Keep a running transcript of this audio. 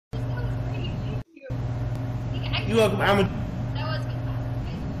You're welcome. That was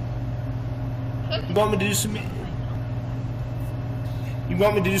good. You want me to do some? You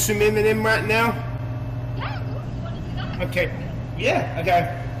want me to do some M&M right now? Yeah, cool. You want to do that? Okay. Yeah. Okay.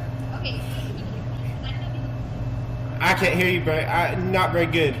 Okay. I can't hear you, but not very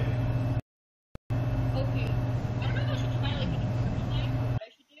good. Okay. I don't know if I should try like what I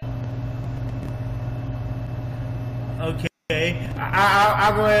should do. Okay.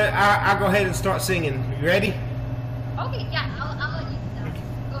 I'll go ahead and start singing. You ready? Okay. Yeah. I'll let you do that.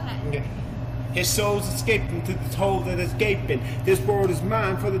 Go ahead. Okay. His soul's escaping to this hole that is gaping. This world is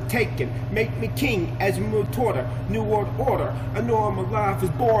mine for the taking. Make me king as a retorter. New world order. I know my life is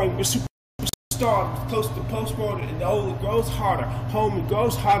boring. We're superstars close to postmortem, and the hole grows harder. Home it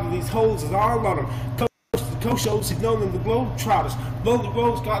grows harder. These holes is all on them. Coast shows he's known in the globe trotters. Lonely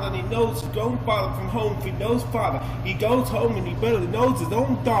roads got on his nose. He's grown father from home if he knows father. He goes home and he barely knows his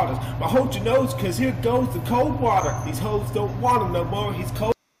own daughters. But hold your nose, cause here goes the cold water. These hoes don't want him no more. He's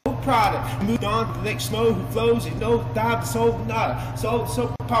cold. Product. Moved on to the next snow who flows, he knows dive the soul nada. So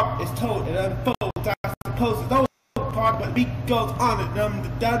pop is told and unfolds. I suppose it's old part, but the beat goes on and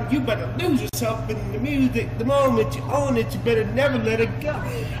done. You better lose yourself in the music. The moment you own it, you better never let it go.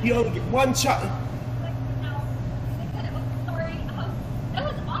 You only get one shot. Sorry. That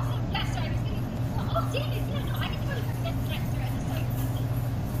was awesome. Yeah, sorry. I was thinking, oh, damn it. Yeah, no, I can totally forget the next year. I just like,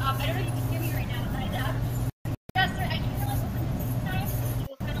 I don't know if you can hear me right now, but yeah, sorry. I didn't realize what this time.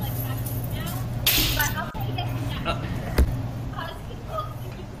 Kind of like happening now, but I'll try to get to next.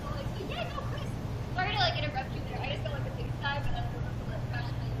 Yeah, no, Chris. Sorry to like interrupt you there. I just felt like a big time, and I don't know if I'm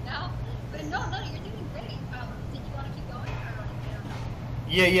passionate now. But no, you're doing great. Did you want to keep going, or I don't know?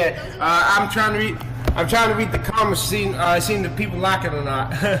 Yeah. I'm trying to read the comments, seeing the people like it or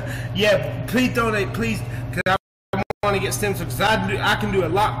not. Yeah, please donate, please, because I want to get stem cells. Cause I can do a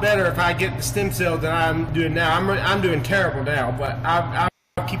lot better if I get the stem cell than I'm doing now. I'm doing terrible now, but I'll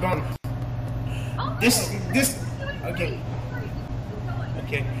keep on. This. Okay.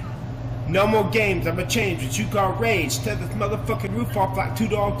 No more games, I'ma change what you call rage. Tear this motherfucking roof off like two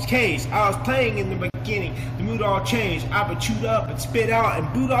dogs' cage. I was playing in the beginning, the mood all changed. I would chew up and spit out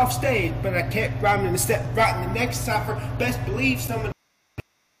and boot off stage. But I kept rhyming the step right in the next cipher. Best believe some of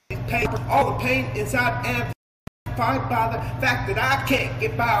these pain, all the pain inside and by the fact that I can't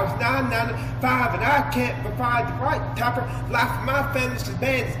get by. I was 995 and I can't provide the right topper. Life for my family's cause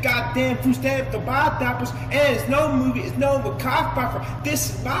man, this goddamn food stamp to buy diapers. And it's no movie, it's no macabre buffer.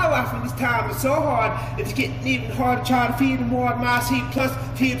 This is my life and this time is so hard. It's getting even harder to try to feed more of my seed. Plus,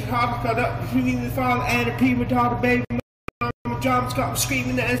 tears hard to cut up between the father and the prima daughter baby. Drums got me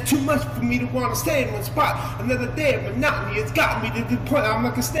screaming that it's too much for me to want to stay in one spot. Another day of monotony has gotten me to the point I'm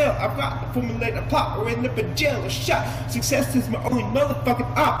like a snail. I've got to formulate a plot or end up in jail or shot. Success is my only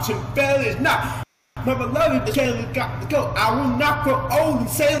motherfucking option. Failure is not. My beloved, the sailor's got to go. I will not grow old and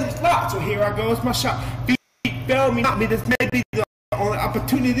sailor's lot. So here I go, it's my shot. Feet fail me, not me. This may be the only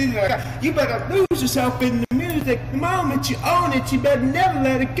opportunity that I got. You better lose yourself in the music. The moment you own it, you better never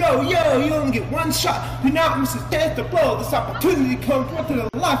let it go. Yo, you only get one shot. Do not miss a chance to blow. This opportunity comes once in a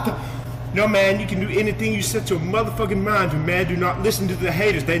lifetime. No, man, you can do anything you set your motherfucking mind to, man. Do not listen to the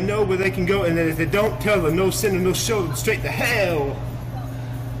haters. They know where they can go, and if they don't, tell them no sin and no show them straight to hell.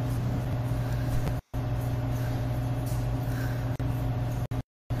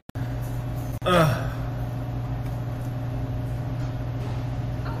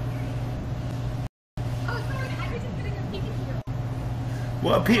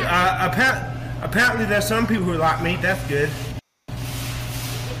 Well, apparently there's some people who like me. That's good.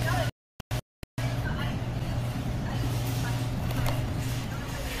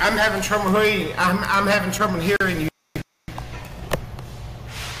 I'm having trouble hearing. I'm having trouble hearing you.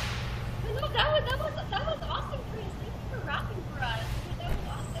 No, that was awesome, Chris. Thank you for rapping for us. That was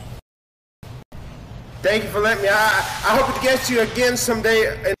awesome. Thank you for letting me. I hope to get you again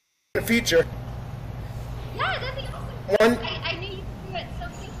someday in the future. Yeah, that'd be awesome. I knew you could do it. So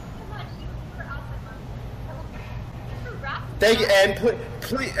thank you so much. You were awesome. For rapping. Thank you, and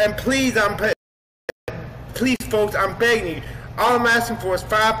please, folks, I'm begging you. All I'm asking for is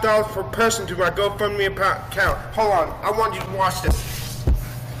 $5 per person to my GoFundMe account. Hold on, I want you to watch this.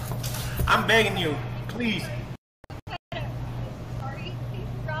 I'm begging you, please. Sorry,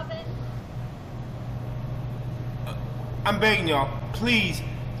 Robin. I'm begging y'all, please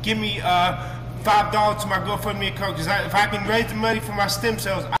give me $5 to my GoFundMe account, because if I can raise the money for my stem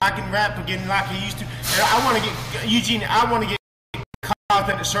cells, I can rap again like I used to. And I want to get Eugenia. I want to get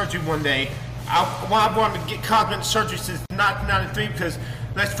cosmetic surgery one day. I wanted to get cosmetic surgery since 1993 because,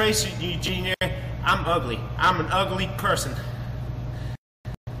 let's face it, Eugenia, I'm ugly. I'm an ugly person.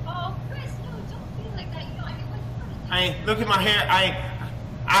 Oh, Chris, no, don't feel like that. You know, I mean, Look at my hair.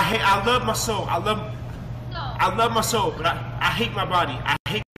 I love my soul. I love my soul, but I hate my body. I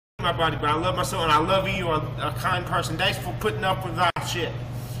hate my body, but I love my soul, and I love you. You're a kind person. Thanks for putting up with our shit.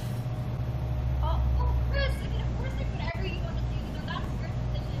 Chris, I mean, of course, like, whatever you want to do, you know, that's your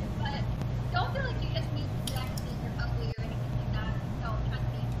decision, but don't feel like you just need to do that because you're ugly or anything like that. No, trust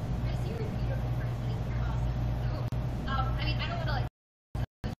me. Chris, you're a beautiful person. You're awesome. So, I mean, I don't want to, like,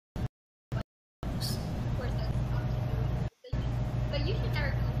 of course, that's obviously your decision, but you should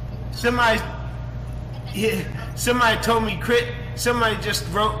never feel Somebody told me, somebody just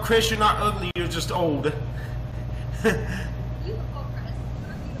wrote, Chris, you're not ugly, you're just old. beautiful, Chris.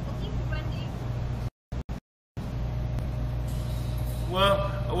 You're beautiful. Thank you, Wendy.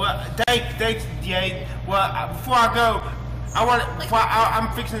 Well, thanks, yeah. Well, before I go,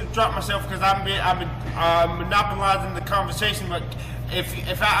 I'm fixing to drop myself because I've been monopolizing the conversation. But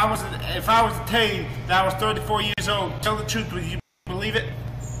if I was to tell you that I was 34 years old, tell the truth, would you believe it?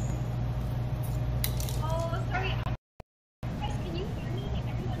 Oh, sorry. Chris, can you hear me?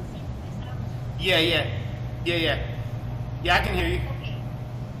 Everyone's saying this out. Yeah, I can hear you.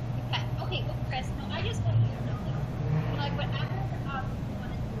 Okay, well, Chris, no, I just want you to know, like, whatever you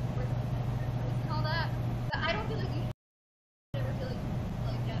want to do, work and all that, but I don't feel like you should ever feel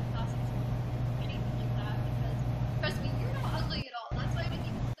like that toxic or anything like that, because, trust me, you're not ugly at all. That's why I'm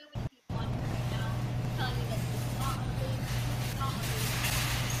getting so many people on here right now telling you that you're not ugly,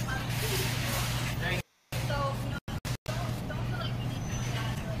 so, you know, don't feel like you need to do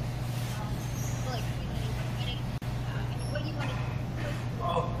that, or, like, feel like anything, what you want to do.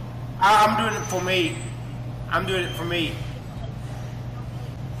 Oh, I'm doing it for me. I'm doing it for me.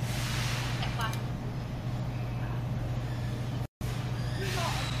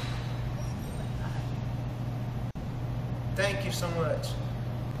 Thank you so much.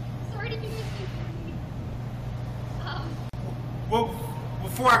 Sorry to do this to you. Well,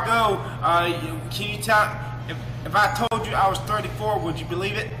 before I go, can you tell if I told you I was 34, would you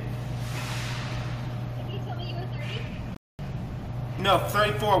believe it? If you told me you were 30? No,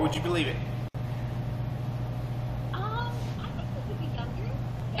 34, would you believe it? I think you could be younger.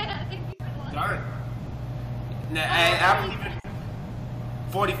 Yeah, thank you for the one. Darn. Nah, I believe it.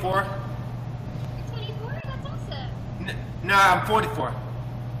 44. You're 24? That's awesome. No, I'm 44.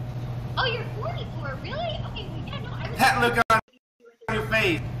 Oh, you're 44? Really? Okay, well, yeah, no, I was... That look on your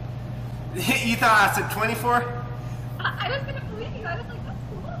face. You thought I said 24? I was gonna believe you. I was like, that's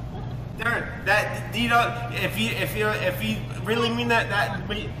cool. Darn, that, you know, if you really mean that, that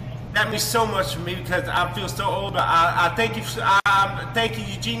means so much for me because I feel so old. But I thank you, thank you,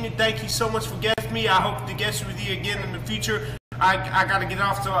 Eugenia. Thank you so much for guesting me. I hope to guest with you again in the future. I gotta get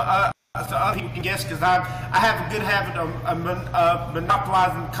off so other people can guess because I have a good habit of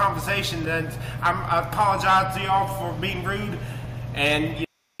monopolizing the conversation, and I apologize to y'all for being rude, and you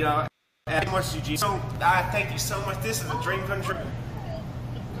know, thank you much, Eugenia. So I thank you so much. This is a dream come true.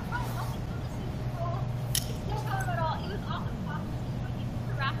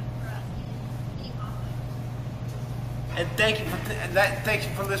 And thank you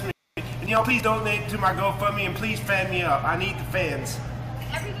for listening. And you know, please donate to my GoFundMe and please fan me up. I need the fans.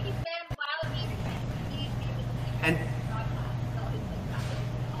 Everybody fan WildManChris. And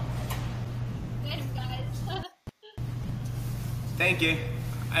guys. thank you.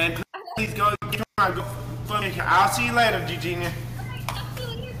 And please go to my GoFundMe. I'll see you later, Eugenia. Alright, I'll see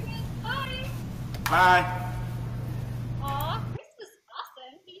you later, Chris. Bye. Bye. Aw, Chris was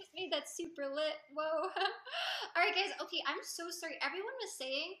awesome. He just made that super lit. Whoa. Alright, guys. Okay, I'm so sorry. Everyone was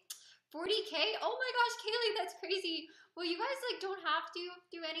saying 40K? Oh my gosh, Kaylee, that's crazy. Well, you guys, like, don't have to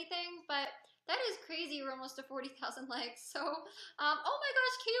do anything, but that is crazy. We're almost to 40,000 likes. So, oh my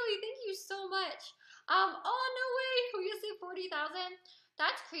gosh, Kaylee, thank you so much. Oh, no way. We just say 40,000.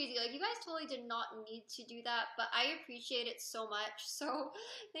 That's crazy. Like, you guys totally did not need to do that, but I appreciate it so much. So,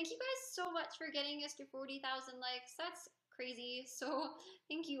 thank you guys so much for getting us to 40,000 likes. That's crazy. So,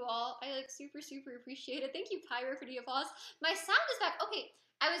 thank you all. I, like, super, super appreciate it. Thank you, Pyro, for the applause. My sound is back. Okay.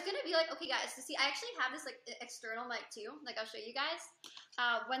 I was gonna be like, okay guys, so see, I actually have this like external mic too. Like, I'll show you guys.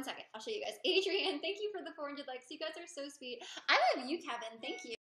 1 second, I'll show you guys. Adrian, thank you for the 400 likes. You guys are so sweet. I love you, Kevin. Thank you.